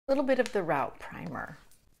little bit of the Route Primer.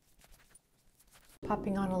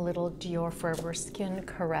 Popping on a little Dior Forever Skin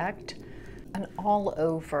Correct, an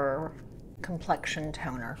all-over complexion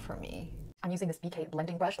toner for me. I'm using this BK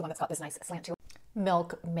blending brush, the one that's got this nice slant to it.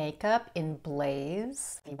 Milk Makeup in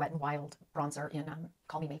Blaze, the Wet n Wild bronzer in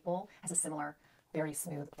Call Me Maple, has a similar, very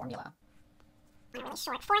smooth formula. Really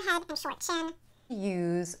short forehead and short chin.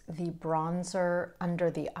 Use the bronzer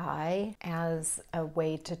under the eye as a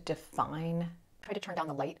way to define. Try to turn down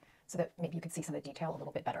the light so that maybe you can see some of the detail a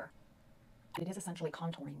little bit better. It is essentially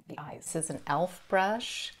contouring the eyes. This is an e.l.f.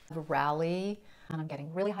 brush, Rally, and I'm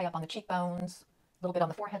getting really high up on the cheekbones, a little bit on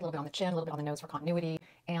the forehead, a little bit on the chin, a little bit on the nose for continuity,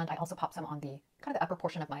 and I also pop some on the kind of the upper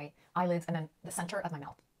portion of my eyelids and then the center of my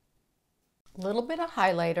mouth. A little bit of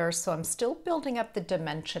highlighter, so I'm still building up the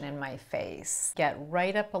dimension in my face. Get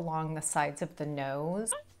right up along the sides of the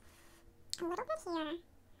nose. A little bit here.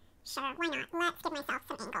 Sure, why not? Let's give myself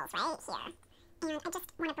some angles right here. And I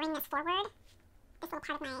just want to bring this forward. This little part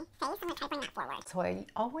of my face, I'm going to try to bring that forward. So I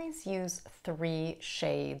always use 3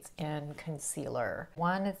 shades in concealer.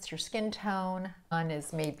 One is your skin tone, one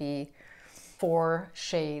is maybe 4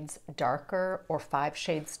 shades darker or 5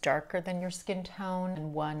 shades darker than your skin tone,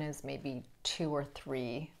 and one is maybe 2 or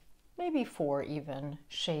 3, maybe 4 even,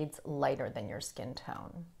 shades lighter than your skin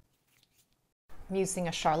tone. I'm using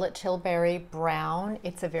a Charlotte Tilbury brown.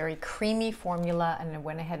 It's a very creamy formula, and I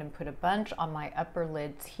went ahead and put a bunch on my upper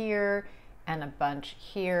lids here and a bunch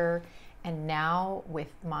here. And now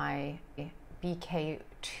with my BK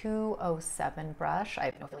 207 brush, I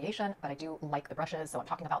have no affiliation, but I do like the brushes, so I'm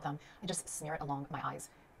talking about them. I just smear it along my eyes.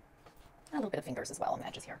 And a little bit of fingers as well on the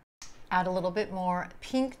edges here. Add a little bit more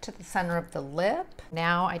pink to the center of the lip.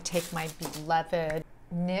 Now I take my beloved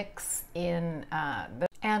NYX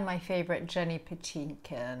and my favorite Jenny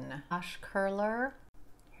Patinkin lash curler.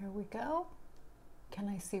 Here we go. Can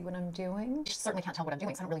I see what I'm doing? You certainly can't tell what I'm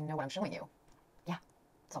doing, so I don't really know what I'm showing you. Yeah,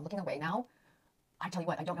 so I'm looking away now. I tell you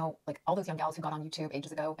what, I don't know, like all those young gals who got on YouTube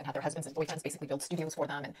ages ago and had their husbands and boyfriends basically build studios for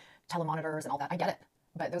them and telemonitors and all that, I get it.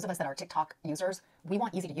 But those of us that are TikTok users, we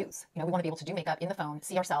want easy to use. You know, we want to be able to do makeup in the phone,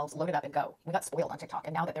 see ourselves, load it up and go. We got spoiled on TikTok.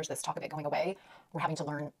 And now that there's this talk of it going away, we're having to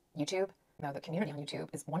learn YouTube. You know, the community on YouTube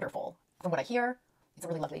is wonderful. From what I hear, it's a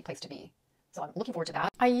really lovely place to be. So I'm looking forward to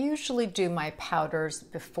that. I usually do my powders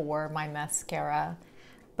before my mascara,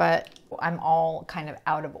 but I'm all kind of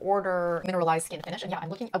out of order. Mineralized skin finish. And yeah, I'm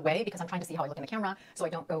looking away because I'm trying to see how I look in the camera so I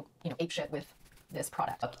don't go, ape shit with this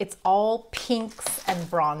product. It's all pinks and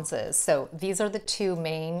bronzes. So these are the 2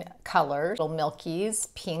 main colors, little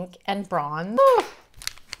milkies, pink and bronze.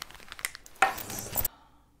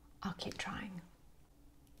 I'll keep trying.